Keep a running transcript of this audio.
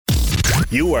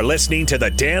You are listening to the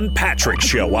Dan Patrick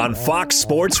Show on Fox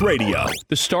Sports Radio.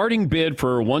 The starting bid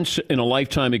for a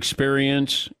once-in-a-lifetime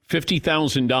experience,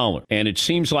 $50,000. And it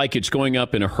seems like it's going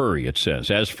up in a hurry, it says.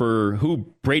 As for who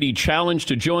Brady challenged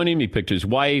to join him, he picked his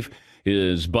wife,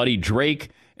 his buddy Drake,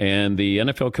 and the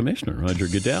NFL commissioner, Roger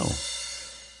Goodell.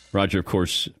 Roger, of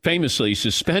course, famously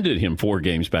suspended him 4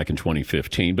 games back in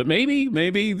 2015. But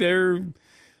maybe they're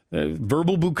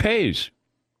verbal bouquets.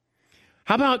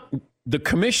 How about the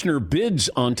commissioner bids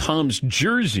on Tom's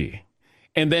jersey,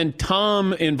 and then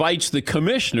Tom invites the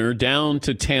commissioner down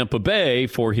to Tampa Bay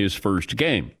for his first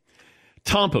game?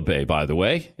 Tampa Bay, by the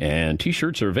way, and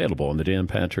T-shirts are available on the Dan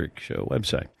Patrick Show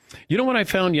website. You know what I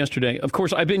found yesterday? Of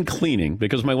course, I've been cleaning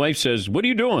because my wife says, "What are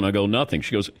you doing?" I go, "Nothing."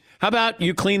 She goes, "How about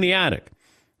you clean the attic?"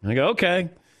 I go, "Okay."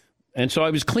 And so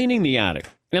I was cleaning the attic,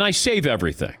 and I save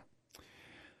everything.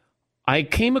 I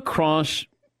came across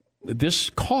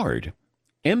this card.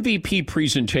 MVP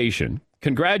presentation,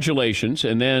 congratulations,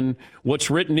 and then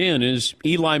what's written in is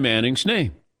Eli Manning's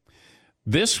name.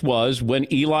 This was when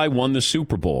Eli won the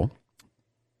Super Bowl.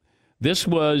 This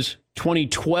was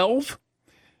 2012.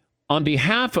 On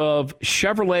behalf of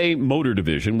Chevrolet Motor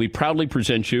Division, we proudly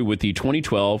present you with the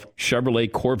 2012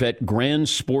 Chevrolet Corvette Grand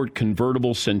Sport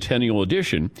Convertible Centennial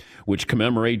Edition, which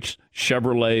commemorates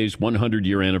Chevrolet's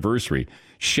 100-year anniversary.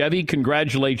 Chevy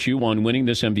congratulates you on winning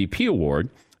this MVP award,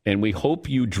 and we hope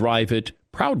you drive it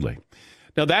proudly.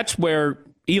 Now, that's where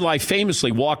Eli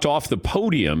famously walked off the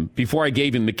podium before I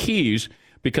gave him the keys,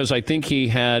 because I think he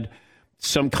had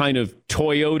some kind of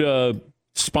Toyota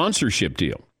sponsorship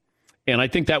deal. And I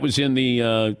think that was in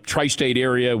the tri-state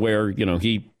area where,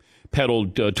 he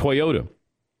peddled Toyota.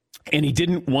 And he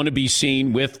didn't want to be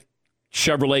seen with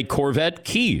Chevrolet Corvette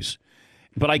keys.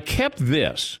 But I kept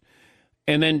this.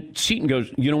 And then Seton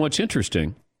goes, "You know what's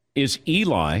interesting? Is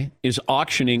Eli is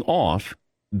auctioning off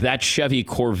that Chevy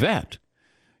Corvette."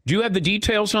 Do you have the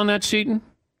details on that, Seton?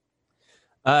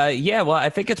 Yeah, well, I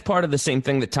think it's part of the same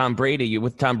thing that Tom Brady, you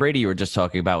were just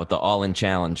talking about with the All-In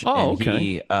Challenge. Oh, and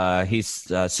okay. He's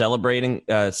celebrating,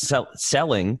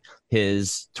 selling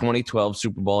his 2012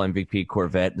 Super Bowl MVP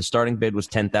Corvette. The starting bid was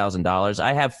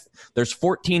 $10,000. There's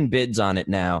 14 bids on it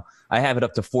now. I have it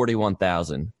up to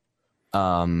 $41,000.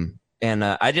 And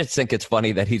I just think it's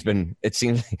funny that he's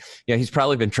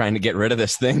probably been trying to get rid of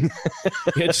this thing.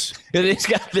 He's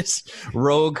got this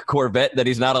rogue Corvette that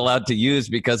he's not allowed to use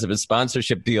because of his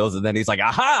sponsorship deals. And then he's like,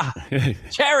 aha,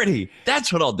 charity.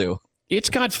 That's what I'll do.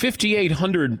 It's got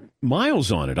 5,800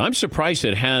 miles on it. I'm surprised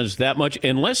it has that much,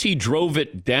 unless he drove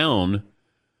it down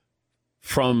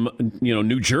from,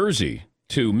 New Jersey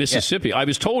to Mississippi. Yeah. I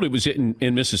was told it was in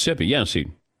Mississippi. Yes, he.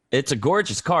 It's a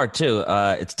gorgeous car, too.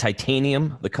 It's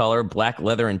titanium, the color, black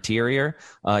leather interior.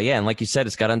 And like you said,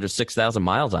 it's got under 6,000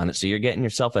 miles on it, so you're getting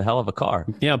yourself a hell of a car.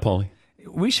 Yeah, Paulie.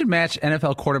 We should match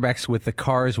NFL quarterbacks with the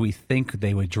cars we think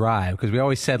they would drive, because we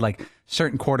always said,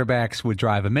 certain quarterbacks would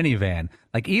drive a minivan.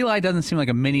 Eli doesn't seem like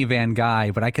a minivan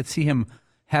guy, but I could see him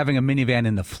having a minivan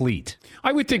in the fleet.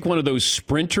 I would think one of those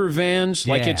Sprinter vans,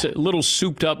 it's a little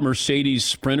souped-up Mercedes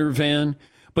Sprinter van.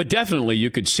 But definitely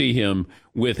you could see him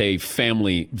with a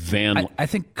family van. I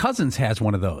think Cousins has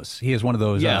one of those. He has one of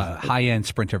those high-end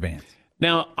Sprinter vans.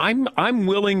 Now, I'm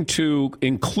willing to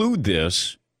include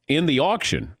this in the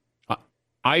auction.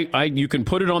 You can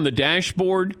put it on the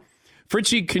dashboard.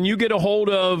 Fritzy, can you get a hold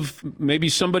of maybe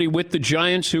somebody with the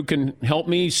Giants who can help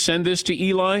me send this to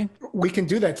Eli? We can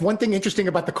do that. It's one thing interesting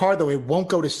about the car, though. It won't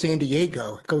go to San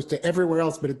Diego. It goes to everywhere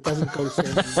else, but it doesn't go to San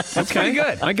Diego. That's pretty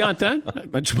good. I got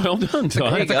that. That's well done,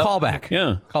 Todd. It's a callback.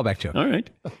 Yeah. Callback joke. All right.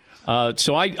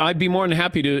 So I'd be more than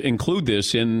happy to include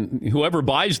this in whoever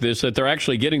buys this, that they're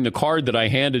actually getting the card that I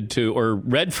handed to or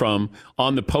read from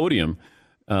on the podium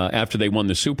after they won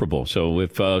the Super Bowl. So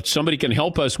if somebody can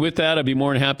help us with that, I'd be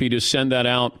more than happy to send that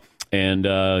out. And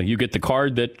you get the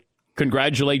card that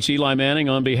congratulates Eli Manning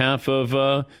on behalf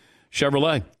of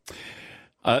Chevrolet.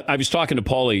 I was talking to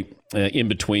Paulie in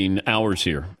between hours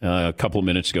here a couple of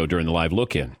minutes ago during the live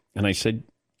look-in. And I said,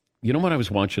 you know what I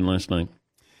was watching last night?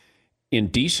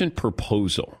 Indecent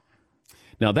Proposal.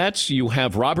 Now, you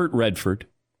have Robert Redford,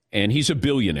 and he's a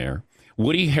billionaire.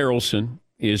 Woody Harrelson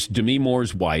is Demi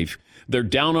Moore's wife. They're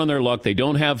down on their luck. They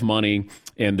don't have money,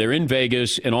 and they're in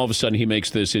Vegas, and all of a sudden he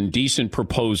makes this indecent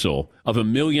proposal of $1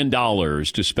 million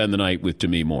to spend the night with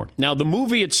Demi Moore. Now, the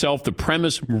movie itself, the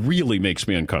premise really makes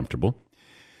me uncomfortable.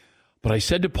 But I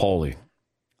said to Paulie,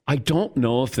 I don't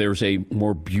know if there's a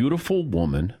more beautiful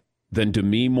woman than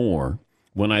Demi Moore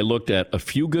when I looked at A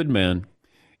Few Good Men,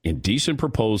 Indecent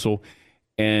Proposal,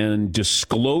 and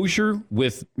Disclosure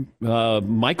with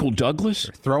Michael Douglas.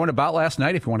 Throwing about last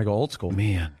night if you want to go old school.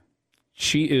 Man,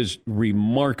 she is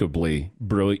remarkably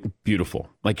beautiful.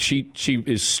 Like she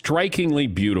is strikingly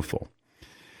beautiful.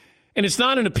 And it's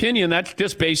not an opinion. That's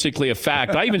just basically a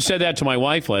fact. I even said that to my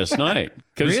wife last night.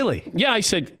 Really? Yeah, I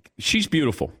said, she's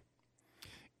beautiful.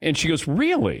 And she goes,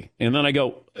 really? And then I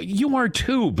go, you are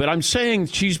too. But I'm saying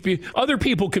other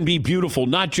people can be beautiful,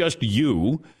 not just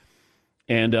you.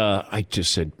 And I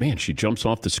just said, man, she jumps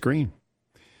off the screen.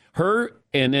 Her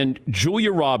and then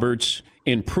Julia Roberts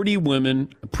in Pretty Woman,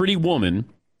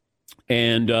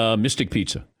 and Mystic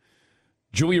Pizza.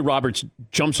 Julia Roberts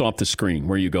jumps off the screen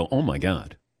where you go, oh, my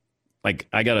God. Like,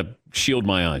 I got to shield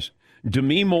my eyes.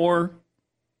 Demi Moore,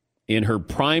 in her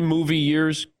prime movie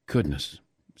years, goodness,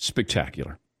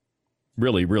 spectacular.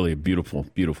 Really, really a beautiful,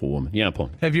 beautiful woman. Yeah,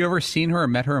 Paul. Have you ever seen her or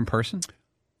met her in person?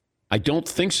 I don't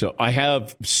think so. I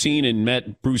have seen and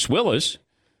met Bruce Willis.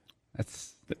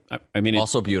 I mean,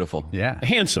 also beautiful. Yeah.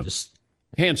 Handsome.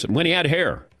 Handsome. When he had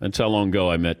hair. That's how long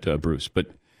ago I met Bruce. But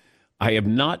I have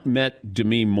not met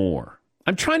Demi Moore.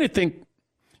 I'm trying to think.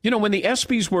 You know, when the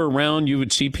ESPYs were around, you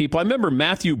would see people. I remember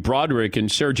Matthew Broderick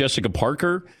and Sarah Jessica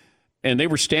Parker, and they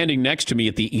were standing next to me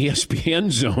at the ESPN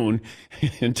zone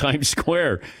in Times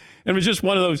Square. And it was just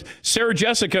one of those. Sarah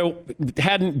Jessica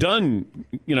hadn't done,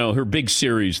 her big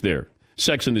series there,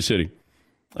 Sex and the City.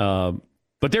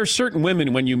 But there are certain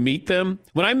women, when you meet them.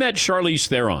 When I met Charlize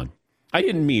Theron, I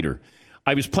didn't meet her.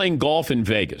 I was playing golf in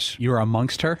Vegas. You were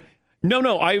amongst her?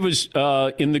 No, I was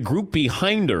in the group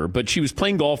behind her, but she was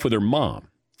playing golf with her mom.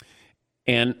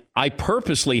 And I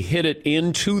purposely hit it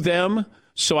into them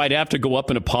so I'd have to go up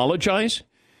and apologize.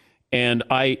 And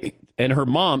her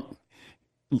mom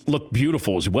looked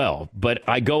beautiful as well. But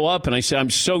I go up and I say,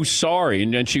 I'm so sorry.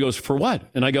 And then she goes, for what?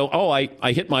 And I go,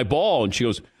 I hit my ball. And she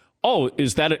goes, oh,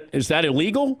 is that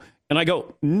illegal? And I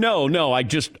go, no, I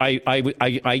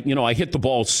hit the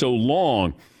ball so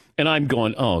long. And I'm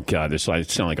going, oh God, I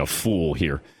sound like a fool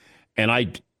here.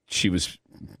 And she was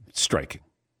striking.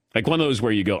 Like one of those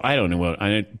where you go, I don't know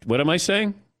what am I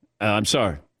saying? I'm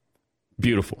sorry.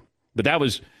 Beautiful. But that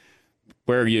was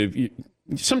where you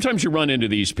sometimes you run into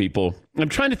these people. I'm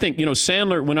trying to think,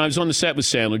 Sandler, when I was on the set with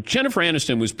Sandler, Jennifer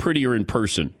Aniston was prettier in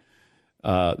person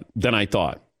than I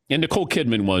thought. And Nicole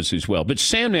Kidman was as well. But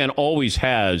Sandman always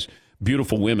has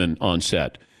beautiful women on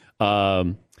set.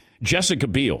 Jessica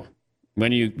Biel,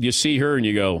 when you see her and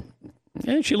you go,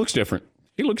 she looks different.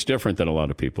 She looks different than a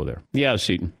lot of people there. Yeah,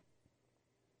 Seton.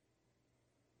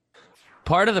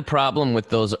 Part of the problem with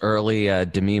those early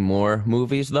Demi Moore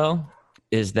movies, though,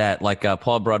 is that, like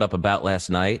Paul brought up about last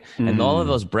night, and all of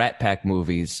those Brat Pack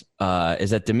movies,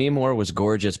 is that Demi Moore was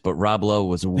gorgeous, but Rob Lowe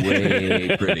was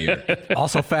way prettier.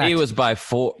 Also fact. He was by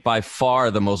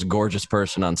far the most gorgeous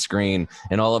person on screen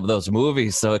in all of those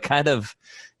movies. So it kind of,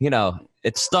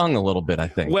 it stung a little bit, I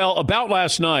think. Well, about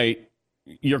last night,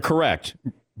 you're correct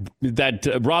that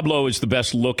Rob Lowe is the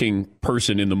best looking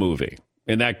person in the movie,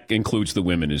 and that includes the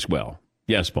women as well.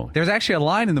 Yes, Paul. There's actually a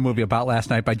line in the movie About Last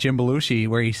Night by Jim Belushi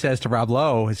where he says to Rob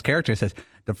Lowe, his character says,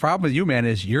 the problem with you, man,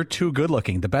 is you're too good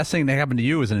looking. The best thing that happened to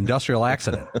you is an industrial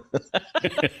accident.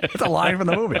 That's a line from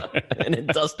the movie. An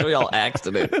industrial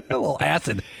accident. A little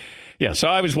acid. Yeah, so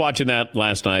I was watching that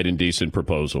last night, Indecent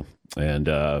Proposal. And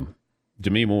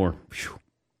Demi Moore.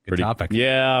 Good topic.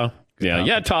 Yeah.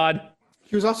 Yeah, Todd.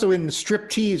 He was also in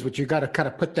Striptease, which you got to kind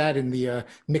of put that in the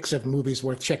mix of movies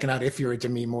worth checking out if you're a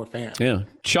Demi Moore fan. Yeah.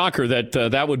 Shocker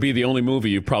that would be the only movie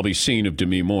you've probably seen of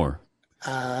Demi Moore.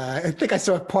 I think I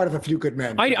saw part of A Few Good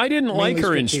Men. I didn't like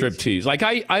her in Striptease. Like,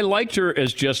 I liked her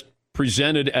as just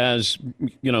presented as,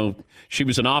 she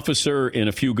was an officer in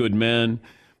A Few Good Men.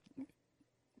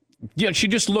 Yeah, she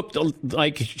just looked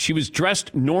like she was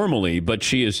dressed normally, but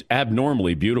she is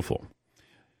abnormally beautiful.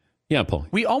 Yeah, Paul.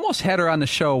 We almost had her on the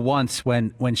show once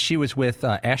when she was with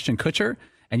Ashton Kutcher,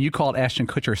 and you called Ashton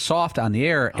Kutcher soft on the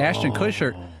air. Ashton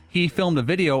Kutcher, he filmed a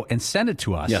video and sent it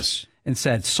to us. Yes. And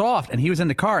said soft, and he was in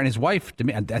the car, and his wife,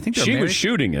 I think she was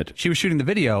shooting it. She was shooting the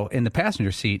video in the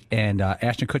passenger seat, and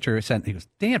Ashton Kutcher sent, he goes,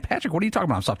 Dan, Patrick, what are you talking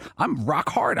about? I'm soft. I'm rock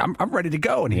hard. I'm ready to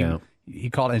go. And he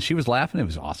called, and she was laughing. It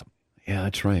was awesome. Yeah,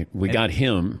 that's right. We got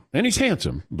him, and he's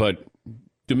handsome, but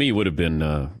to me would have been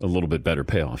a little bit better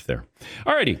payoff there.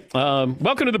 All righty.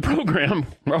 Welcome to the program.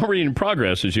 We're already in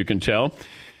progress, as you can tell.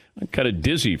 I'm kind of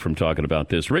dizzy from talking about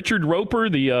this. Richard Roeper,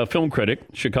 the film critic,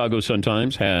 Chicago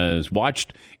Sun-Times, has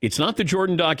watched, it's not the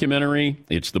Jordan documentary,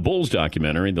 it's the Bulls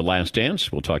documentary, The Last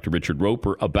Dance. We'll talk to Richard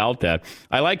Roeper about that.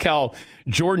 I like how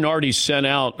Jordan already sent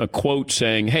out a quote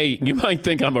saying, hey, you might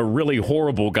think I'm a really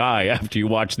horrible guy after you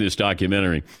watch this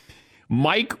documentary.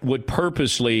 Mike would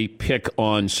purposely pick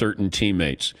on certain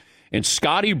teammates. And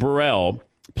Scotty Burrell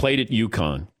played at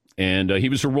UConn, and he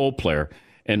was a role player.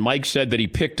 And Mike said that he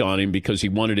picked on him because he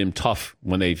wanted him tough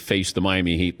when they faced the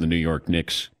Miami Heat and the New York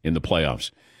Knicks in the playoffs.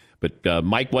 But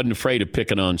Mike wasn't afraid of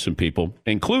picking on some people,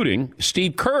 including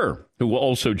Steve Kerr, who will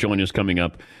also join us coming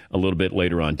up a little bit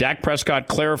later on. Dak Prescott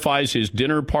clarifies his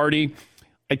dinner party.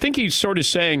 I think he's sort of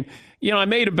saying, I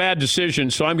made a bad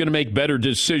decision, so I'm going to make better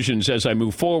decisions as I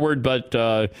move forward. But,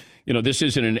 this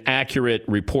isn't an accurate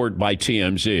report by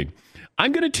TMZ.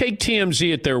 I'm going to take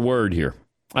TMZ at their word here.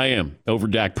 I am, over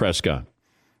Dak Prescott.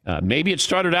 Maybe it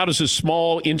started out as a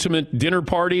small, intimate dinner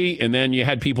party, and then you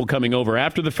had people coming over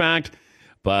after the fact.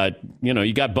 But,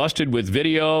 you got busted with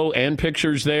video and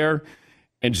pictures there.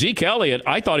 And Zeke Elliott,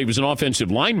 I thought he was an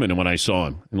offensive lineman when I saw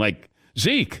him. And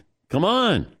Zeke, come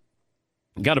on.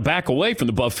 You got to back away from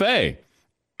the buffet.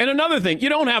 And another thing, you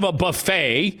don't have a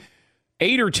buffet,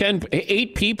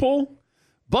 8 people.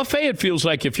 Buffet, it feels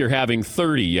like if you're having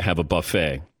 30, you have a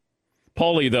buffet.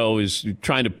 Paulie, though, is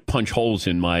trying to punch holes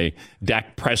in my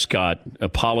Dak Prescott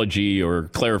apology or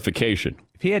clarification.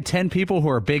 If he had 10 people who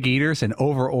are big eaters and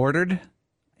over-ordered,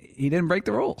 he didn't break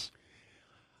the rules.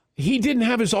 He didn't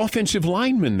have his offensive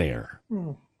lineman there.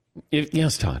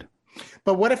 Yes, Todd.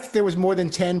 But what if there was more than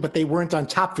 10, but they weren't on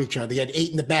top of each other? They had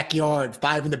 8 in the backyard,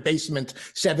 5 in the basement,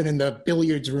 7 in the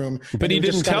billiards room. But he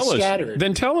didn't tell us. Scattered.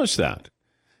 Then tell us that.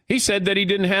 He said that he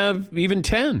didn't have even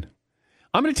 10.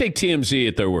 I'm going to take TMZ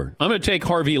at their word. I'm going to take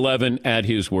Harvey Levin at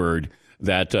his word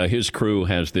that his crew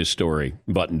has this story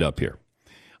buttoned up here.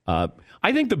 I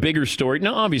think the bigger story,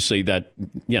 now obviously that,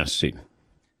 yes, see.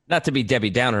 Not to be Debbie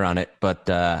Downer on it, but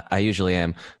I usually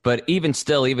am. But even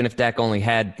still, even if Dak only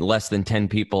had less than 10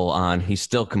 people on, he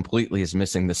still completely is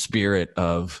missing the spirit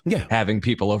of having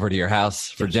people over to your house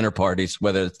for dinner parties,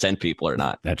 whether it's 10 people or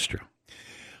not. That's true.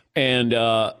 And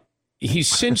he's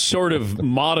since sort of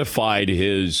modified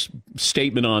his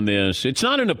statement on this. It's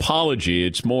not an apology.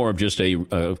 It's more of just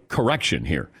a correction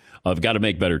here of got to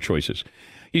make better choices.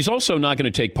 He's also not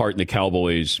going to take part in the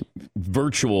Cowboys'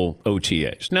 virtual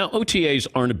OTAs. Now, OTAs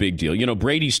aren't a big deal.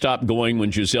 Brady stopped going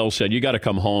when Giselle said, you got to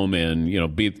come home and,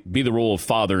 be the role of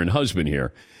father and husband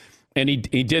here. And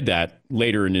he did that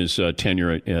later in his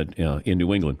tenure in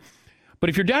New England. But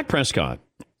if you're Dak Prescott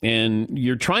and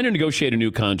you're trying to negotiate a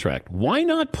new contract, why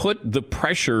not put the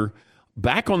pressure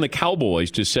back on the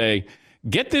Cowboys to say,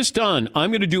 get this done.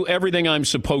 I'm going to do everything I'm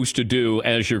supposed to do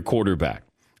as your quarterback.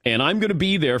 And I'm going to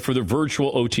be there for the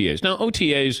virtual OTAs. Now,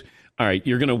 OTAs, all right,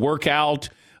 you're going to work out.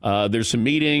 There's some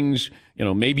meetings.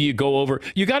 Maybe you go over.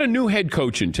 You got a new head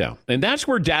coach in town. And that's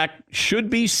where Dak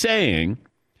should be saying,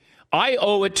 I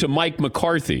owe it to Mike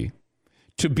McCarthy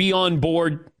to be on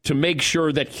board to make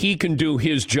sure that he can do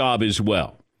his job as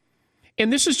well.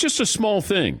 And this is just a small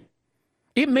thing.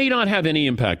 It may not have any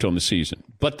impact on the season,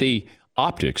 but the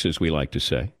optics, as we like to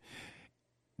say,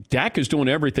 Dak is doing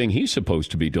everything he's supposed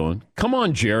to be doing. Come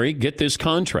on, Jerry, get this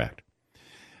contract.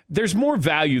 There's more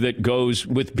value that goes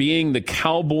with being the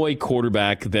Cowboy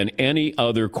quarterback than any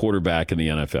other quarterback in the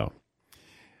NFL.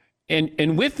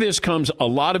 And with this comes a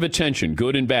lot of attention,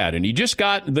 good and bad. And he just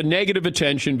got the negative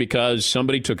attention because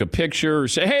somebody took a picture or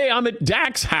said, hey, I'm at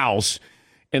Dak's house,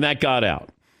 and that got out.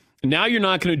 Now you're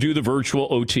not going to do the virtual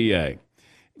OTA.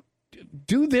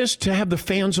 Do this to have the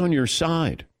fans on your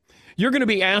side. You're going to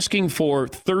be asking for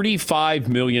 $35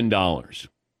 million.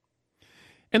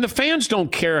 And the fans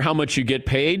don't care how much you get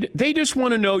paid. They just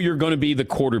want to know you're going to be the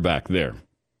quarterback there.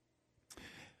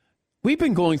 We've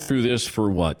been going through this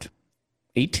for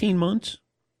 18 months?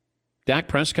 Dak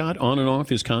Prescott on and off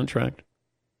his contract?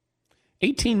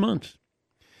 18 months.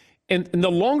 And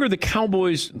the longer the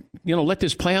Cowboys, let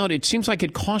this play out, it seems like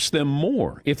it costs them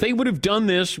more. If they would have done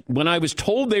this when I was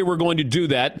told they were going to do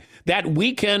that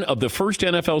weekend of the first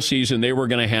NFL season, they were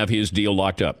going to have his deal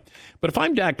locked up. But if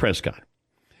I'm Dak Prescott,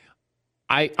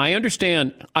 I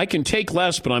understand I can take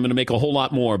less, but I'm going to make a whole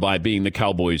lot more by being the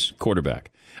Cowboys quarterback.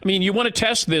 I mean, you want to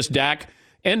test this, Dak,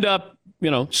 end up,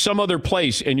 some other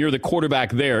place and you're the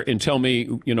quarterback there and tell me,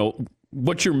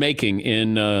 what you're making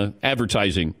in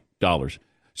advertising dollars.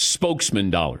 Spokesman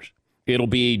dollars. It'll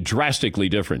be drastically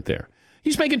different there.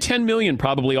 He's making $10 million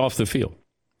probably off the field.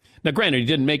 Now, granted, he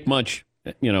didn't make much,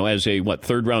 as a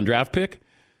third round draft pick.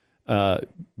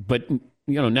 But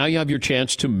now you have your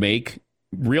chance to make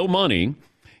real money,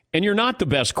 and you're not the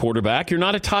best quarterback. You're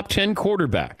not a top 10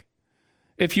 quarterback.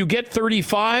 If you get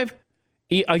 35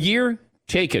 a year,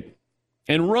 take it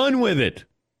and run with it.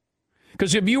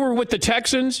 Because if you were with the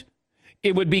Texans,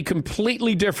 it would be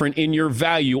completely different in your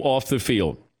value off the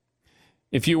field.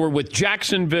 If you were with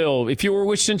Jacksonville, if you were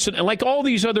with Cincinnati, like all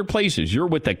these other places, you're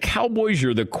with the Cowboys,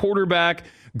 you're the quarterback,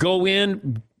 go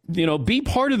in, be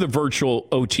part of the virtual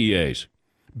OTAs.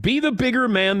 Be the bigger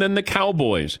man than the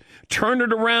Cowboys. Turn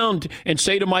it around and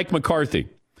say to Mike McCarthy,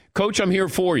 Coach, I'm here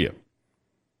for you.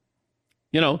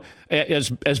 You know,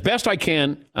 as best I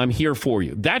can, I'm here for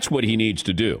you. That's what he needs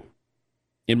to do,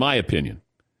 in my opinion.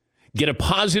 Get a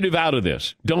positive out of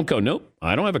this. Don't go, nope,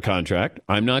 I don't have a contract.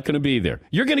 I'm not going to be there.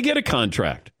 You're going to get a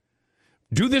contract.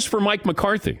 Do this for Mike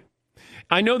McCarthy.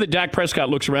 I know that Dak Prescott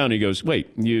looks around and he goes, wait,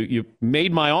 you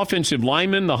made my offensive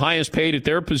lineman the highest paid at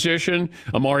their position.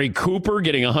 Amari Cooper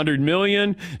getting $100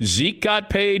 million. Zeke got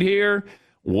paid here.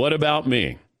 What about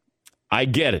me? I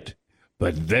get it.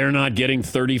 But they're not getting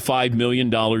 $35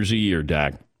 million a year,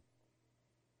 Dak.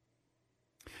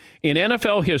 In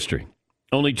NFL history,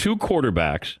 only 2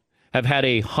 quarterbacks have had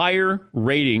a higher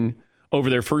rating over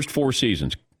their first 4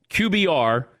 seasons.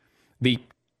 QBR, the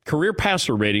career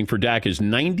passer rating for Dak is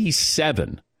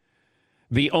 97.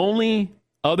 The only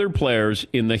other players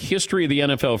in the history of the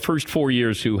NFL first 4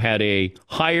 years who had a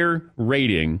higher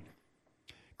rating,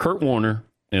 Kurt Warner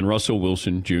and Russell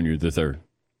Wilson Jr. III.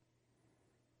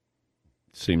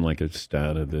 Seemed like a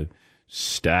stat of the day.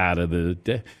 Stat of the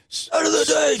day.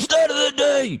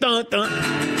 Dun,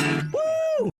 dun.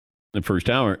 Woo! The first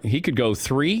hour, he could go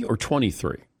 3 or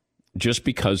 23 just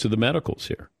because of the medicals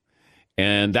here.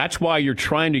 And that's why you're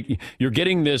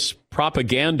getting this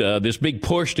propaganda, this big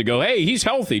push to go, hey, he's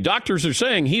healthy. Doctors are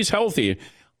saying he's healthy.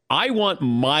 I want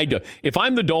if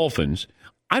I'm the Dolphins,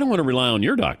 I don't want to rely on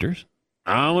your doctors.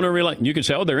 I want to rely, you can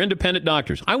say, oh, they're independent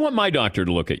doctors. I want my doctor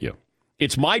to look at you.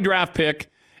 It's my draft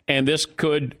pick, and this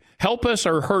could help us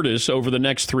or hurt us over the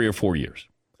next 3 or 4 years.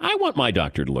 I want my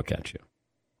doctor to look at you.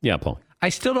 Yeah, Paul. I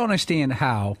still don't understand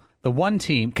how the one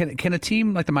team, can a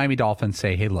team like the Miami Dolphins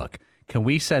say, hey, look, can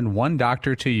we send one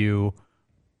doctor to you,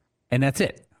 and that's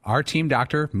it? Our team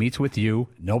doctor meets with you.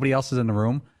 Nobody else is in the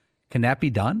room. Can that be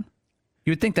done?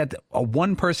 You would think that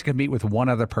one person could meet with one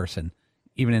other person,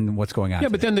 even in what's going on. Yeah,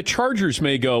 but then the Chargers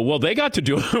may go, well, they got to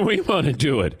do it. We want to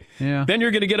do it. Yeah. Then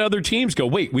you're going to get other teams go,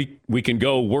 wait, we can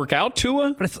go work out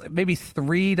Tua? But it's maybe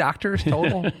 3 doctors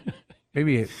total.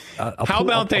 Maybe how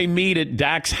about they meet at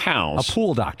Dak's house? A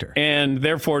pool doctor. And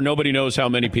therefore, nobody knows how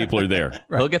many people are there.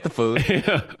 Right. He'll get the food.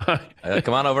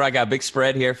 Come on over. I got a big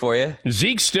spread here for you.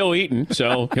 Zeke's still eating,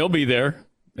 so he'll be there.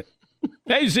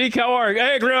 Hey, Zeke, how are you?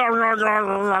 Hey,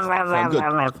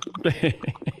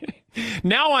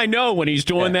 now I know when he's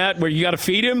doing that, where you got to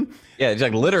feed him. Yeah, it's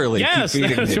like literally. Yes. Keep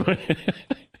feeding him.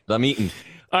 I'm eating.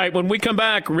 All right, when we come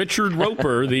back, Richard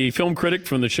Roeper, the film critic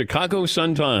from the Chicago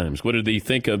Sun-Times. What did he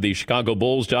think of the Chicago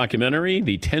Bulls documentary,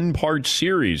 the 10-part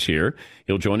series here?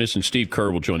 He'll join us, and Steve Kerr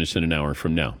will join us in an hour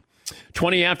from now.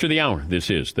 20 after the hour, this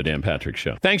is The Dan Patrick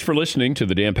Show. Thanks for listening to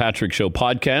The Dan Patrick Show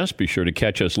podcast. Be sure to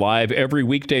catch us live every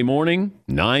weekday morning,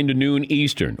 9 to noon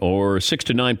Eastern, or 6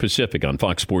 to 9 Pacific on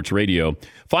Fox Sports Radio.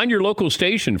 Find your local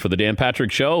station for The Dan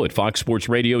Patrick Show at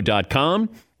foxsportsradio.com,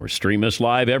 or stream us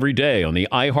live every day on the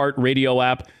iHeartRadio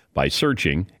app by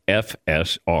searching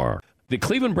FSR. The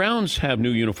Cleveland Browns have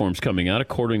new uniforms coming out.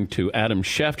 According to Adam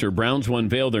Schefter, Browns will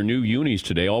unveil their new unis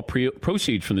today. All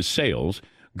proceeds from the sales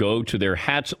go to their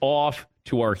Hats Off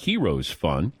to Our Heroes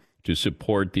Fund to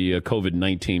support the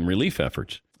COVID-19 relief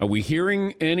efforts. Are we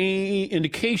hearing any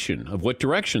indication of what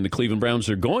direction the Cleveland Browns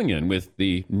are going in with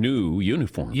the new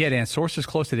uniforms? Yeah, Dan, sources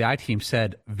close to the I-Team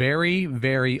said very,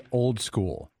 very old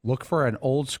school. Look for an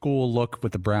old school look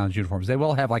with the Browns uniforms. They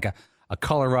will have like a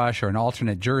color rush or an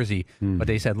alternate jersey, but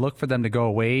they said look for them to go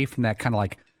away from that kind of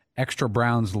like extra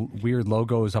Browns weird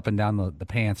logos up and down the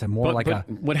pants and more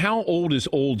But how old is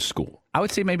old school? I would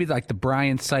say maybe like the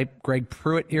Brian Sipe, Greg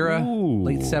Pruitt era,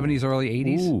 late 70s, early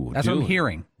 80s. That's what I'm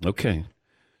hearing. Okay.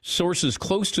 Sources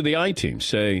close to the I-Team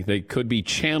say they could be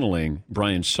channeling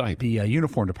Brian Sipe. The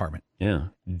uniform department. Yeah.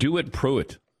 Do it,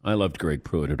 Pruitt. I loved Greg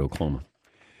Pruitt at Oklahoma.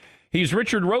 He's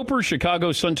Richard Roeper,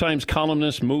 Chicago Sun-Times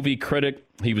columnist, movie critic.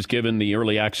 He was given the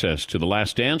early access to The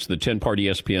Last Dance, the 10-part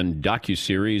ESPN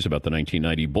docuseries about the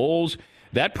 1990 Bulls.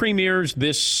 That premieres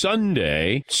this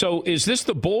Sunday. So is this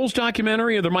the Bulls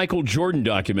documentary or the Michael Jordan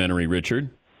documentary,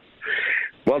 Richard?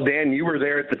 Well, Dan, you were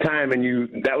there at the time,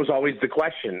 and that was always the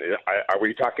question. Are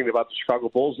we talking about the Chicago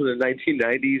Bulls in the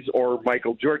 1990s or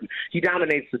Michael Jordan? He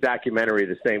dominates the documentary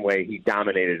the same way he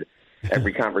dominated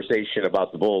every conversation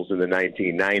about the Bulls in the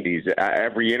 1990s.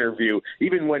 Every interview,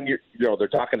 even when they're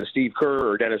talking to Steve Kerr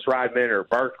or Dennis Rodman or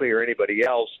Barkley or anybody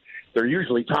else, they're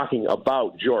usually talking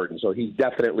about Jordan. So he's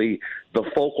definitely the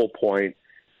focal point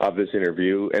of this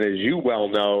interview. And as you well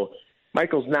know,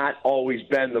 Michael's not always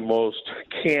been the most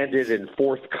candid and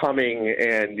forthcoming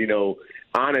and,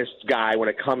 honest guy when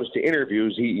it comes to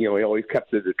interviews. He always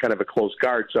kept it kind of a close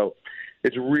guard. So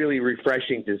it's really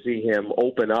refreshing to see him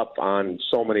open up on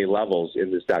so many levels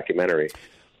in this documentary.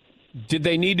 Did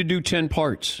they need to do 10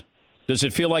 parts? Does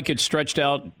it feel like it's stretched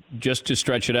out just to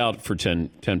stretch it out for 10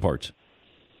 parts?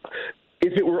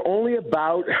 If it were only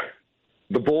about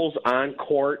the Bulls on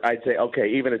court, I'd say, okay,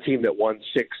 even a team that won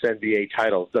 6 NBA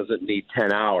titles doesn't need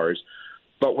 10 hours.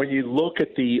 But when you look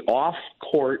at the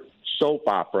off-court soap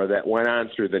opera that went on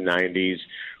through the 90s,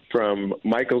 from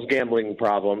Michael's gambling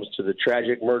problems to the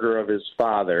tragic murder of his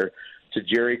father, to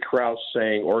Jerry Krause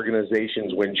saying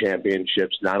organizations win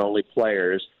championships, not only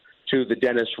players, to the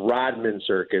Dennis Rodman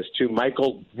circus, to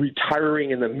Michael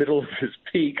retiring in the middle of his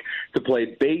peak to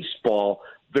play baseball,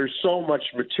 there's so much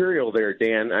material there,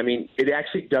 Dan. I mean, it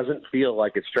actually doesn't feel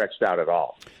like it's stretched out at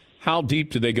all. How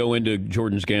deep do they go into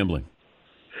Jordan's gambling?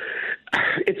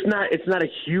 It's not a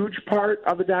huge part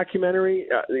of the documentary.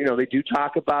 They do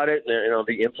talk about it.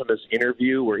 The infamous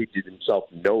interview where he did himself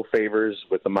no favors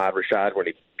with Ahmad Rashad when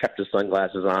he kept his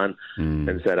sunglasses on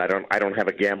and said, I don't have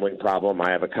a gambling problem.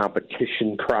 I have a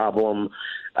competition problem.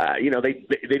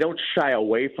 They don't shy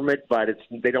away from it, but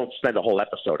they don't spend a whole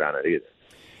episode on it either.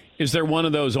 Is there one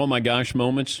of those oh my gosh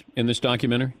moments in this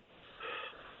documentary?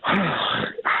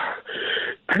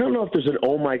 I don't know if there's an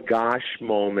oh my gosh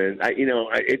moment.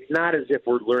 It's not as if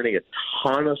we're learning a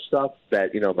ton of stuff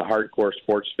that, the hardcore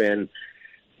sports fan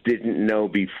didn't know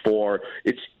before.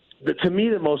 To me,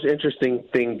 the most interesting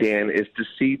thing, Dan, is to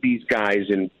see these guys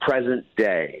in present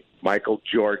day, Michael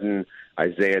Jordan,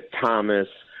 Isaiah Thomas,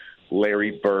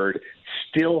 Larry Bird,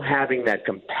 still having that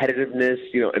competitiveness,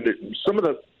 and some of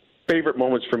the favorite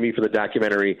moments for me for the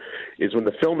documentary is when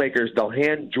the filmmakers, they'll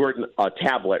hand Jordan a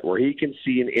tablet where he can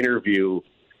see an interview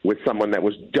with someone that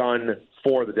was done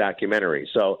for the documentary.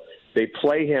 So they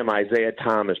play him, Isaiah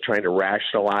Thomas, trying to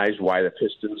rationalize why the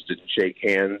Pistons didn't shake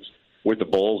hands with the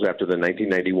Bulls after the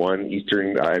 1991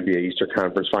 NBA Eastern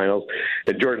Conference Finals.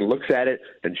 And Jordan looks at it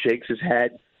and shakes his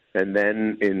head, and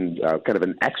then in kind of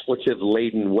an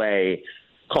expletive-laden way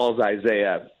calls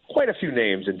Isaiah quite a few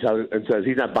names and says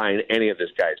he's not buying any of this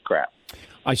guy's crap.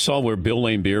 I saw where Bill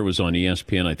Laimbeer was on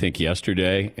ESPN, I think,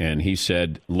 yesterday, and he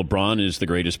said LeBron is the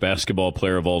greatest basketball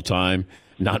player of all time,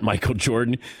 not Michael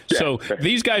Jordan. Yeah. So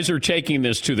these guys are taking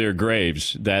this to their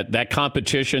graves, that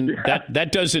competition,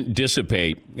 that doesn't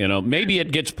dissipate. Maybe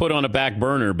it gets put on a back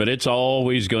burner, but it's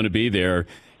always going to be there.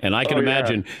 And I can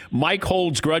imagine Mike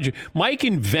holds grudges. Mike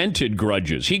invented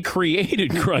grudges. He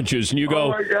created grudges. And you go, oh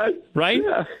my God. Right?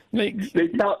 Yeah.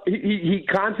 He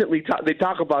constantly they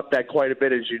talk about that quite a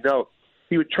bit, as you know.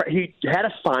 He had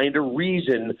to find a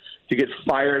reason to get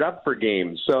fired up for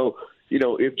games. So,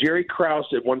 if Jerry Krause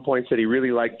at one point said he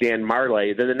really liked Dan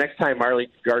Marley, then the next time Marley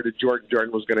guarded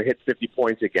Jordan was going to hit 50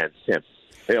 points against him.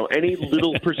 Any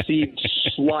little perceived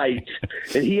slight.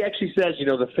 And he actually says,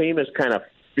 the famous kind of,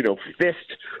 fist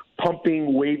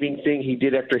pumping, waving thing he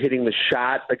did after hitting the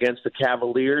shot against the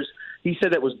Cavaliers. He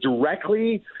said that was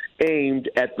directly aimed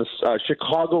at the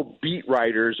Chicago beat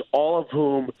writers, all of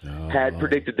whom had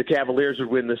predicted the Cavaliers would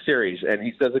win the series. And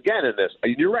he says again in this,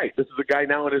 you're right, this is a guy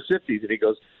now in his 50s, and he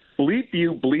goes, bleep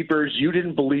you, bleepers, you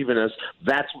didn't believe in us.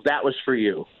 That was for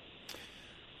you.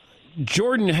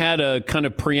 Jordan had a kind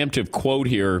of preemptive quote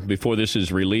here before this is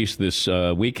released this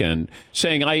weekend,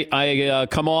 saying, I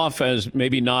come off as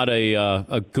maybe not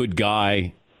a good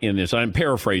guy in this. I'm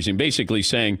paraphrasing, basically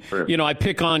saying, I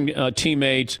pick on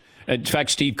teammates. In fact,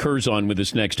 Steve Kerr's on with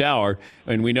this next hour,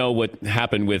 and we know what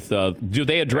happened with do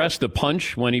they address the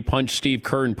punch when he punched Steve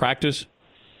Kerr in practice?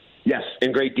 Yes,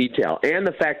 in great detail. And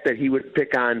the fact that he would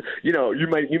pick on, you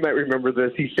might remember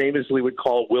this, he famously would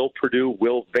call Will Purdue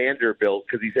Will Vanderbilt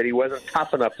because he said he wasn't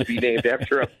tough enough to be named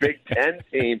after a Big Ten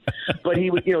team. But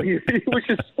he was, he was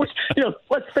just,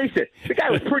 let's face it, the guy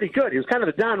was pretty good. He was kind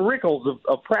of the Don Rickles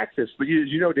of practice. But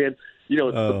Dan,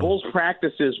 the Bulls'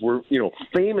 practices were,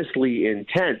 famously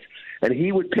intense. And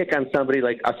he would pick on somebody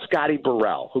like a Scotty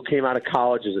Burrell, who came out of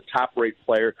college as a top-rate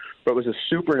player, but was a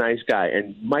super nice guy.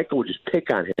 And Michael would just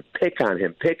pick on him.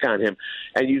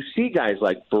 And you see guys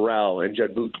like Burrell and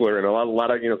Judd Butler and a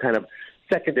lot of kind of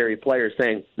secondary players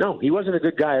saying, no, he wasn't a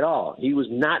good guy at all. He was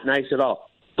not nice at all.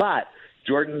 But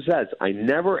Jordan says, I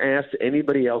never asked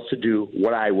anybody else to do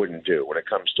what I wouldn't do when it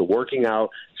comes to working out,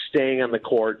 staying on the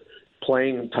court,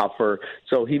 playing tougher.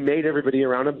 So he made everybody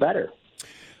around him better.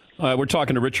 We're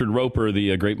talking to Richard Roeper,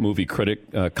 the great movie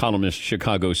critic, columnist,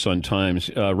 Chicago Sun-Times.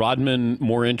 Rodman,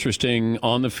 more interesting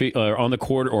on the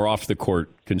court or off the court,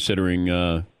 considering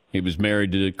he was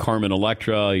married to Carmen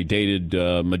Electra, he dated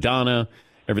Madonna,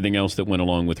 everything else that went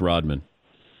along with Rodman.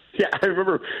 Yeah, I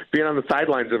remember being on the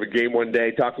sidelines of a game one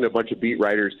day, talking to a bunch of beat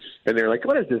writers, and they're like,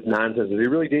 what is this nonsense? Is he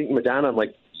really dating Madonna? I'm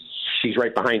like, she's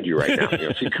right behind you right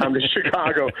now. She'd come to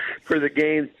Chicago for the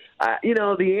games.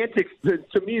 The antics,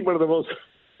 to me, one of the most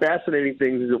fascinating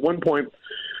things is at one point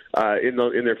in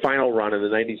their final run in the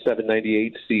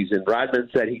 97-98 season, Rodman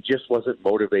said he just wasn't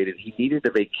motivated. He needed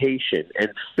a vacation. And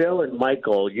Phil and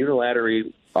Michael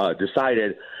unilaterally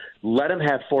decided, let him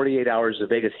have 48 hours of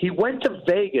Vegas. He went to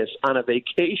Vegas on a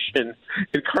vacation,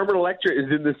 and Carmen Electra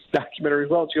is in this documentary as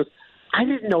well. She goes, I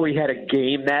didn't know he had a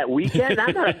game that weekend.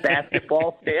 I'm not a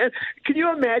basketball fan. Can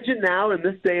you imagine now in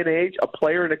this day and age, a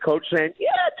player and a coach saying, yeah,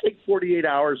 take 48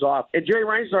 hours off? And Jerry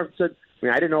Reinsdorf said,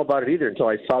 I didn't know about it either until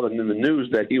I saw them in the news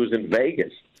that he was in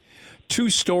Vegas. Two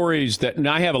stories that, and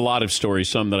I have a lot of stories,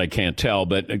 some that I can't tell,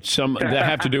 but some that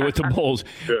have to do with the Bulls.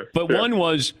 But one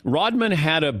was Rodman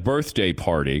had a birthday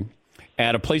party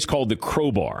at a place called the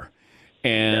Crowbar.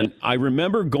 And I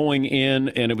remember going in,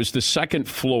 and it was the second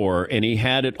floor, and he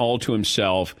had it all to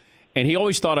himself. And he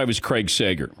always thought I was Craig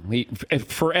Sager.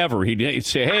 Forever, he'd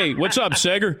say, hey, what's up,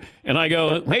 Sager? And I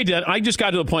go, hey, Dad, I just got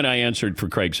to the point I answered for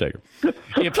Craig Sager.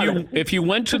 If you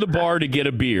went to the bar to get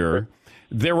a beer,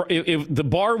 if the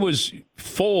bar was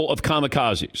full of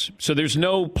kamikazes. So there's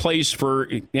no place for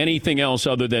anything else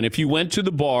other than if you went to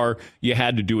the bar, you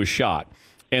had to do a shot.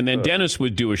 And then Dennis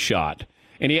would do a shot.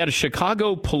 And he had a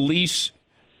Chicago police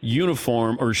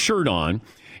uniform or shirt on.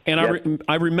 And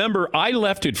I remember I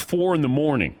left at 4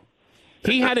 a.m.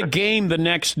 He had a game the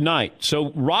next night.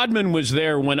 So Rodman was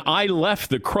there when I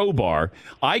left the Crowbar.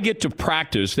 I get to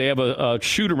practice. They have a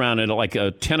shoot around at like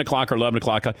 10 o'clock or 11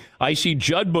 o'clock. I see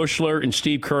Judd Bushler and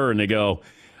Steve Kerr, and they go,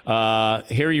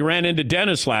 here you ran into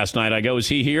Dennis last night. I go, is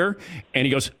he here? And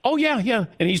he goes, oh, yeah.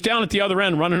 And he's down at the other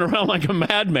end running around like a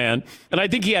madman. And I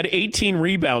think he had 18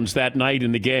 rebounds that night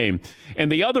in the game.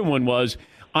 And the other one was,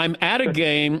 I'm at a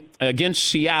game against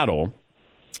Seattle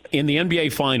in the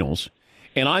NBA Finals,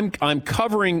 and I'm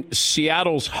covering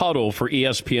Seattle's huddle for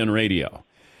ESPN Radio.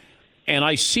 And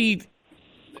I see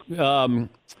the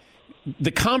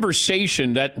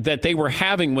conversation that they were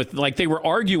having with, like they were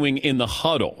arguing in the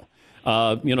huddle.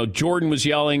 Jordan was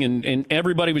yelling and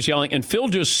everybody was yelling, and Phil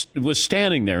just was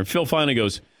standing there. And Phil finally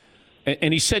goes,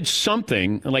 and he said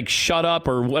something like shut up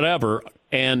or whatever.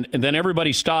 And then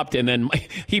everybody stopped, and then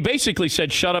he basically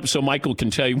said, shut up so Michael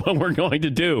can tell you what we're going to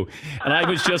do. And I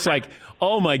was just like,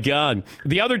 oh, my God.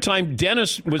 The other time,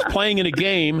 Dennis was playing in a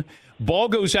game, ball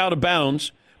goes out of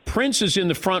bounds, Prince is in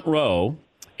the front row,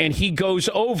 and he goes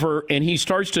over and he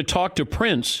starts to talk to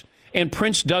Prince, and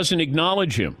Prince doesn't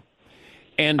acknowledge him.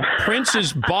 And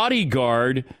Prince's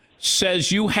bodyguard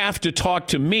says, you have to talk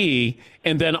to me,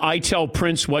 and then I tell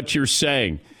Prince what you're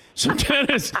saying. So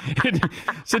Dennis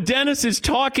is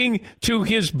talking to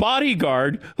his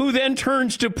bodyguard, who then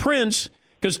turns to Prince,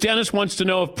 because Dennis wants to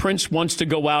know if Prince wants to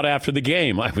go out after the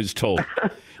game, I was told.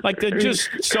 Like, there's just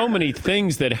so many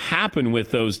things that happen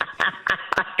with those.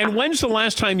 And when's the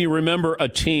last time you remember a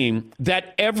team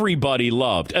that everybody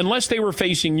loved, unless they were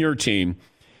facing your team?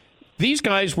 These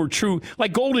guys were true.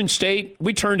 Like Golden State,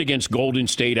 we turned against Golden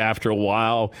State after a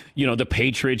while. The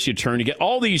Patriots, you turn against.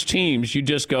 All these teams, you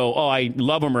just go, oh, I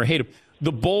love them or hate them.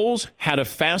 The Bulls had a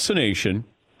fascination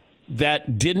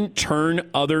that didn't turn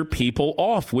other people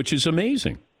off, which is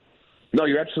amazing. No,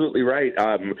 you're absolutely right.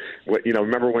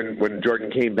 Remember when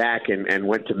Jordan came back and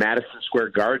went to Madison Square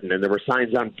Garden, and there were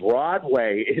signs on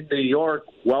Broadway in New York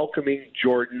welcoming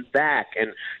Jordan back.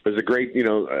 And there's a great,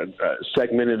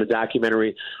 segment in the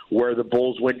documentary where the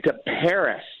Bulls went to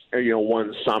Paris,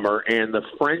 one summer, and the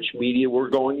French media were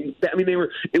going. I mean,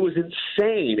 it was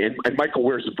insane. And Michael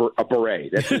wears a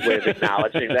beret. That's his way of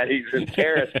acknowledging that he's in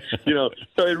Paris.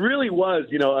 So it really was.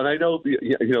 And I know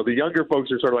the younger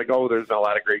folks are sort of like, oh, there's not a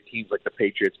lot of great teams like the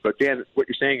Patriots. But Dan, what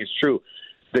you're saying is true.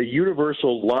 The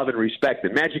universal love and respect.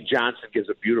 And Magic Johnson gives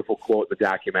a beautiful quote in the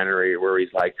documentary where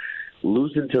he's like,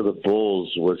 losing to the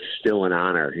Bulls was still an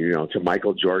honor, to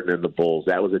Michael Jordan and the Bulls.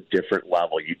 That was a different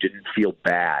level. You didn't feel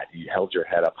bad. You held your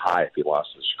head up high if you lost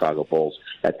to the Chicago Bulls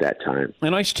at that time.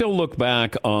 And I still look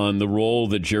back on the role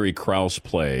that Jerry Krause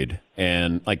played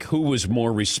and like who was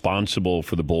more responsible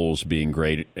for the Bulls being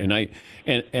great. And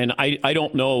I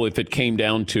don't know if it came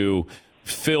down to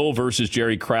Phil versus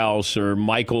Jerry Krause or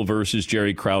Michael versus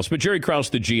Jerry Krause. But Jerry Krause,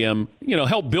 the GM,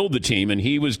 helped build the team, and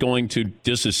he was going to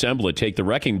disassemble it, take the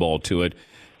wrecking ball to it.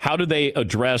 How do they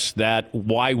address that?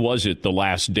 Why was it the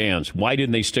last dance? Why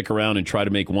didn't they stick around and try to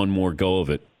make one more go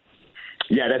of it?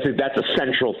 Yeah, that's a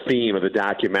central theme of the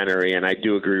documentary, and I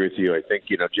do agree with you. I think,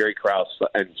 Jerry Krause,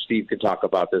 and Steve can talk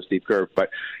about this, Steve Kerr,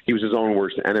 but he was his own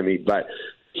worst enemy. But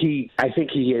I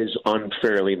think he is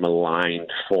unfairly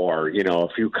maligned for, a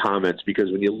few comments,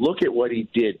 because when you look at what he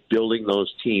did building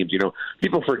those teams,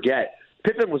 people forget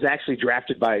Pippen was actually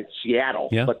drafted by Seattle,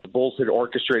 but the Bulls had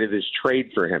orchestrated this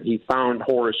trade for him. He found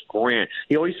Horace Grant.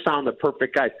 He always found the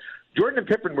perfect guy. Jordan and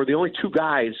Pippen were the only two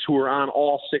guys who were on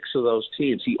all 6 of those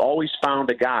teams. He always found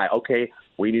a guy. Okay,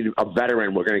 we need a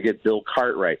veteran. We're going to get Bill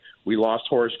Cartwright. We lost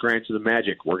Horace Grant to the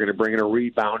Magic. We're going to bring in a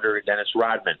rebounder and Dennis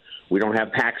Rodman. We don't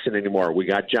have Paxson anymore. We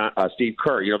got Steve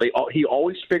Kerr. He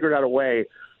always figured out a way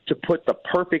to put the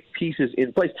perfect pieces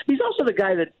in place. He's also the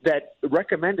guy that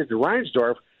recommended to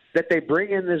Reinsdorf that they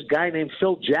bring in this guy named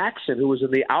Phil Jackson, who was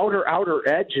in the outer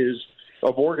edges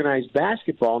of organized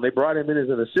basketball, and they brought him in as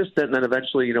an assistant, and then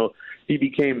eventually, he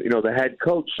became, the head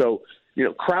coach. So,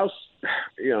 Krause,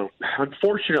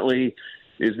 unfortunately,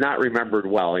 is not remembered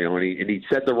well, and he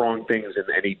said the wrong things,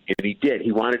 and he did.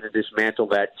 He wanted to dismantle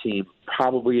that team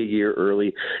probably a year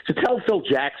early. To tell Phil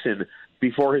Jackson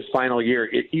before his final year,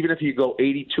 even if you go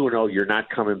 82-0, you're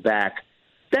not coming back,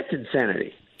 that's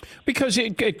insanity. Because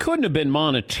it couldn't have been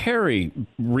monetary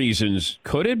reasons,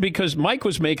 could it? Because Mike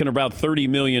was making about $30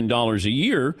 million a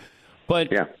year. But,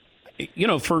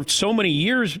 for so many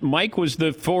years, Mike was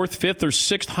the 4th, 5th, or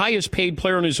 6th highest paid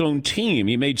player on his own team.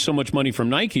 He made so much money from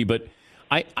Nike. But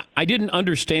I didn't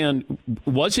understand,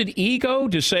 was it ego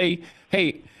to say,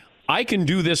 hey, I can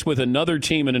do this with another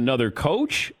team and another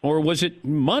coach? Or was it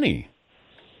money?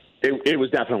 It was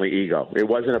definitely ego. It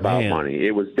wasn't about money.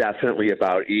 It was definitely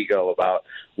about ego, about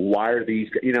why are these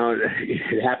 –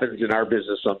 it happens in our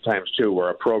business sometimes too, where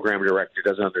a program director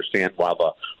doesn't understand why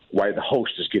the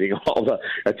host is getting all the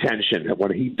attention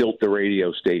when he built the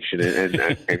radio station. And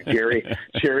Jerry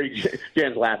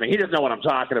Jan's laughing. He doesn't know what I'm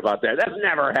talking about there. That's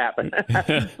never happened.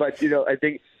 But, I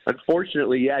think,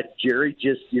 unfortunately, Jerry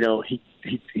just,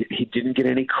 he didn't get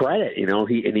any credit, he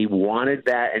wanted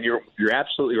that. And you're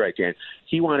absolutely right, Dan.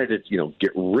 He wanted to,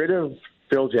 get rid of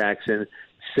Phil Jackson,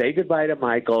 say goodbye to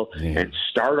Michael, and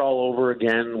start all over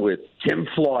again with Tim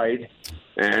Floyd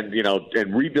and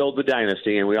rebuild the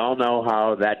dynasty. And we all know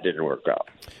how that didn't work out.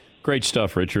 Great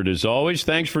stuff, Richard, as always.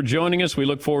 Thanks for joining us. We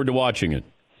look forward to watching it.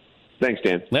 Thanks,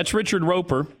 Dan. That's Richard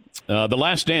Roeper. The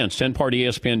Last Dance, 10-part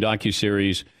ESPN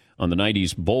docuseries on the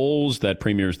 90s Bulls that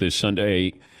premieres this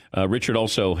Sunday. Richard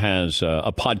also has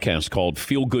a podcast called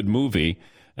Feel Good Movie,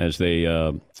 as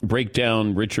they break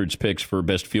down Richard's picks for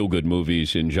best feel-good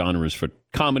movies in genres from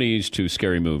comedies to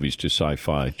scary movies to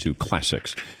sci-fi to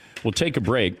classics. We'll take a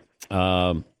break.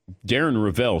 Darren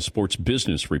Rovell, sports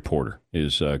business reporter,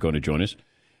 is going to join us.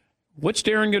 What's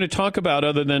Darren going to talk about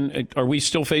other than, are we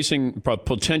still facing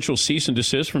potential cease and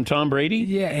desist from Tom Brady?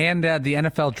 Yeah, and the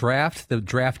NFL draft, the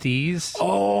draftees.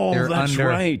 Oh, that's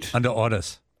right. Under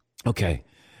orders. Okay.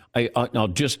 I'll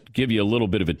just give you a little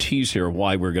bit of a tease here of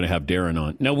why we're going to have Darren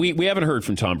on. Now, we haven't heard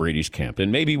from Tom Brady's camp,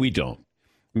 and maybe we don't.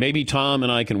 Maybe Tom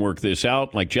and I can work this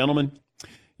out like gentlemen,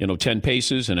 10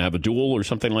 paces and have a duel or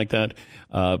something like that.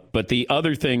 But the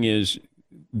other thing is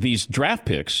these draft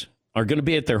picks are going to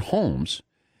be at their homes,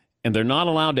 and they're not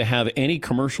allowed to have any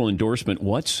commercial endorsement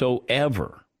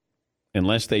whatsoever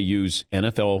unless they use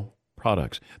NFL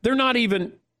products. They're not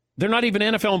even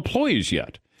NFL employees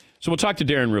yet. So we'll talk to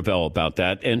Darren Rovell about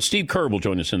that, and Steve Kerr will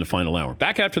join us in the final hour.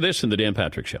 Back after this in the Dan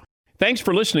Patrick Show. Thanks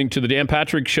for listening to the Dan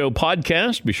Patrick Show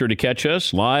podcast. Be sure to catch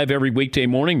us live every weekday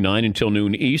morning, 9 until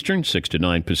noon Eastern, 6 to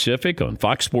 9 Pacific on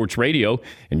Fox Sports Radio,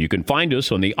 and you can find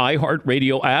us on the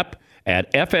iHeartRadio app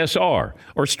at FSR,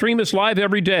 or stream us live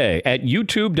every day at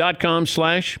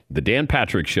youtube.com/The Dan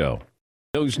Patrick Show.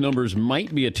 Those numbers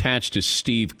might be attached to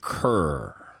Steve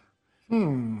Kerr.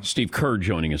 Steve Kerr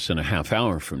joining us in a half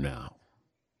hour from now.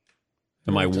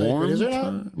 Am I warm?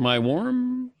 Am I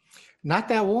warm? Not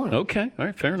that warm. Okay. All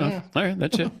right. Fair enough. Yeah. All right.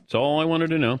 That's it. That's all I wanted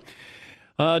to know.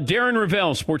 Darren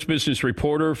Rovell, sports business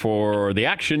reporter for the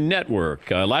Action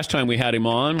Network. Last time we had him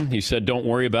on, he said, don't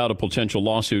worry about a potential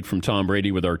lawsuit from Tom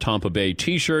Brady with our Tampa Bay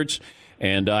T-shirts.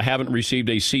 And I haven't received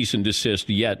a cease and desist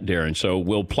yet, Darren. So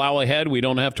we'll plow ahead. We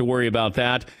don't have to worry about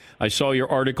that. I saw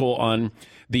your article on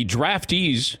the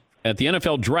draftees at the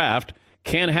NFL draft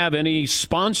can't have any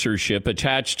sponsorship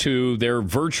attached to their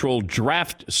virtual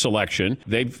draft selection.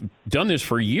 They've done this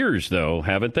for years, though,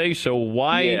 haven't they? So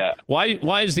why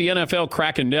is the NFL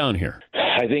cracking down here?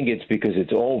 I think it's because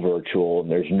it's all virtual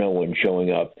and there's no one showing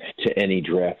up to any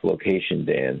draft location,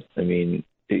 Dan. I mean,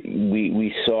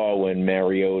 we saw when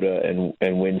Mariota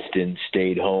and Winston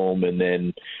stayed home and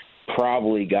then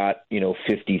probably got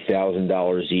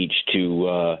 $50,000 each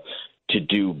to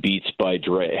do Beats by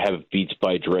Dre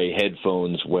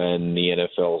headphones when the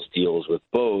NFL's deals with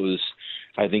Bose.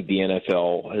 I think the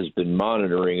NFL has been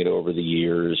monitoring it over the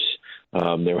years.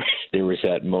 There was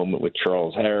that moment with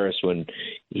Charles Harris when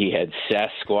he had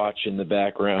Sasquatch in the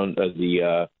background of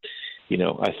the,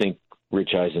 I think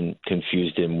Rich Eisen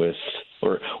confused him with,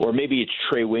 or maybe it's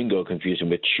Trey Wingo confused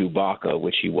him with Chewbacca,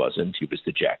 which he wasn't. He was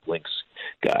the Jack Link's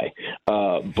guy.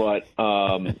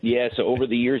 Yeah, so over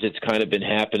the years, it's kind of been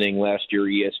happening. Last year,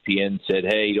 ESPN said,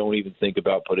 hey, don't even think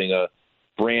about putting a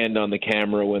brand on the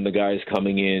camera when the guy's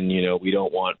coming in. We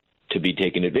don't want to be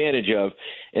taken advantage of.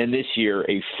 And this year,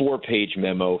 a 4-page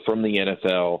memo from the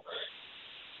NFL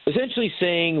essentially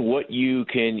saying what you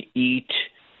can eat,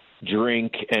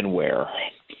 drink, and wear.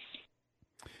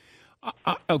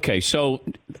 Okay, so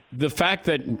the fact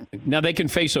that now they can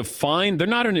face a fine, they're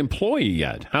not an employee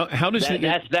yet. How does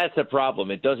that's the problem.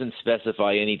 It doesn't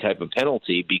specify any type of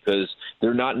penalty because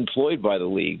they're not employed by the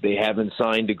league. They haven't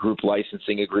signed a group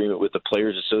licensing agreement with the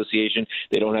Players Association.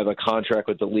 They don't have a contract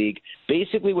with the league.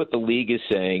 Basically, what the league is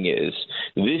saying is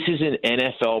this is an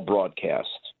NFL broadcast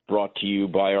brought to you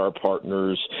by our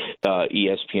partners,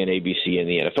 ESPN, ABC, and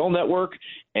the NFL Network.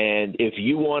 And if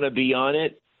you want to be on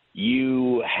it,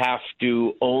 you have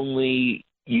to only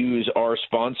use our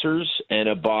sponsors and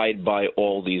abide by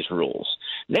all these rules.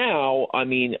 Now, I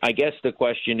mean, I guess the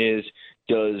question is,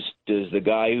 does the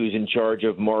guy who's in charge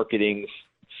of marketing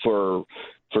for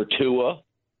Tua,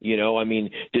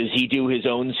 does he do his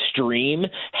own stream?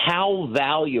 How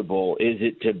valuable is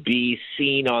it to be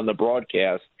seen on the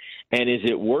broadcast? And is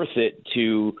it worth it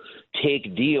to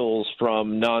take deals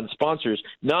from non-sponsors?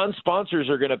 Non-sponsors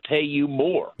are going to pay you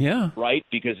more, right?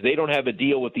 Because they don't have a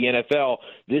deal with the NFL.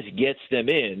 This gets them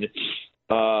in.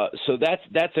 So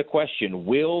that's a question.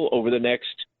 Will, over the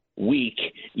next week,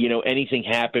 anything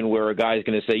happen where a guy's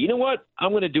going to say, you know what,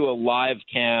 I'm going to do a live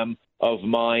cam of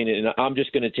mine and I'm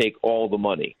just going to take all the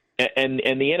money. And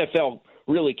the NFL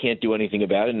really can't do anything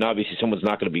about it. And obviously someone's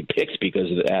not going to be picked because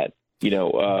of that. We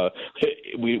don't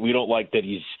like that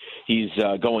he's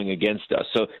going against us.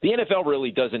 So the NFL really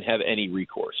doesn't have any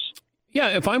recourse.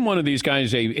 Yeah, if I'm one of these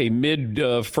guys, a mid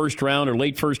first round or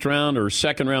late first round or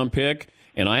second round pick,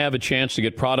 and I have a chance to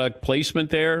get product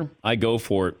placement there, I go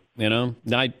for it.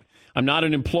 I'm not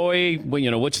an employee.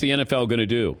 Well, what's the NFL going to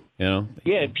do?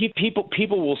 Yeah,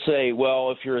 people will say,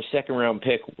 well, if you're a second round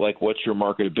pick, like, what's your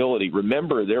marketability?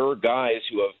 Remember, there are guys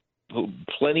who have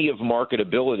plenty of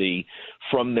marketability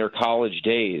from their college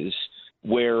days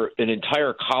where an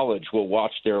entire college will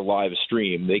watch their live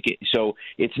stream. So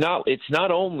it's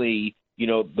not only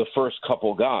the first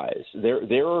couple guys.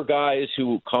 There are guys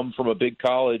who come from a big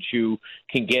college who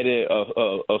can get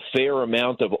a fair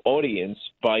amount of audience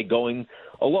by going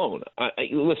alone.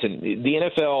 Listen,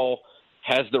 the NFL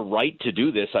has the right to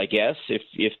do this, I guess,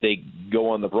 if they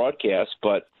go on the broadcast,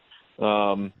 but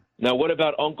now, what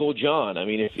about Uncle John? I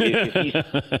mean,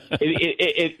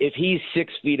 if he's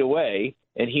 6 feet away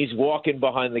and he's walking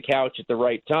behind the couch at the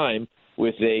right time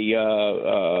with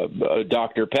a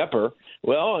Dr. Pepper,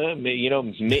 well,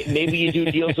 maybe you do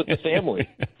deals with the family.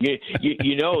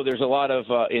 There's a lot of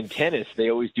in tennis. They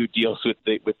always do deals with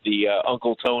the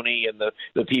Uncle Tony and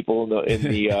the people in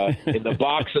the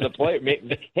box of the player.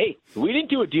 Hey, we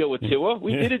didn't do a deal with Tua.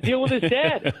 We did a deal with his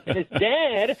dad, and his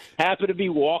dad happened to be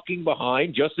walking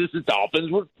behind just as the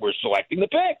Dolphins were selecting the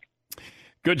pick.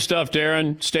 Good stuff,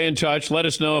 Darren. Stay in touch. Let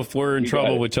us know if we're in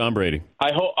trouble with Tom Brady.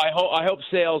 I hope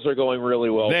sales are going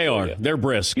really well. They are. They're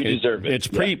brisk. You deserve it. It's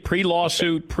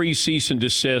pre-lawsuit, pre-cease and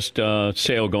desist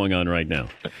sale going on right now.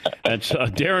 That's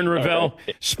Darren Rovell,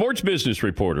 sports business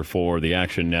reporter for the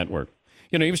Action Network.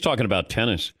 He was talking about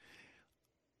tennis.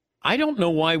 I don't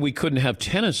know why we couldn't have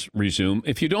tennis resume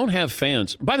if you don't have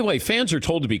fans. By the way, fans are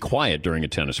told to be quiet during a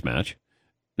tennis match.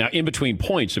 Now, in between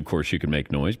points, of course, you can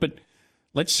make noise, but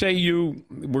let's say you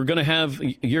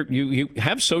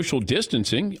have social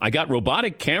distancing. I got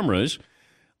robotic cameras.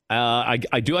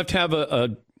 I do have to have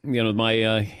my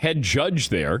head judge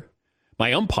there,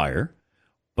 my umpire,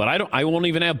 but I won't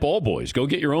even have ball boys. Go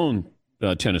get your own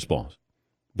tennis balls.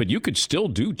 But you could still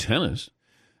do tennis.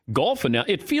 Golf, now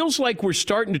it feels like we're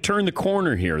starting to turn the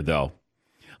corner here, though.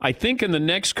 I think in the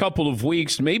next couple of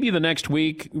weeks, maybe the next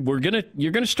week, you're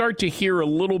gonna start to hear a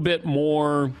little bit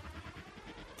more.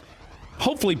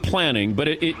 Hopefully planning, but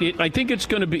I think it's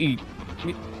going to be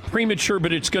premature,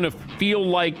 but it's going to feel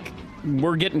like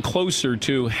we're getting closer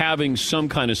to having some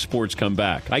kind of sports come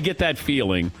back. I get that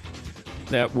feeling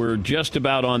that we're just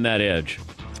about on that edge.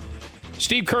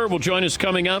 Steve Kerr will join us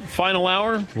coming up. Final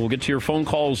hour. We'll get to your phone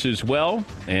calls as well,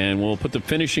 and we'll put the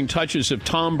finishing touches of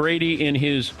Tom Brady in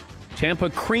his Tampa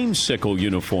creamsicle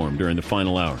uniform during the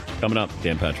final hour. Coming up,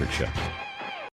 Dan Patrick Show.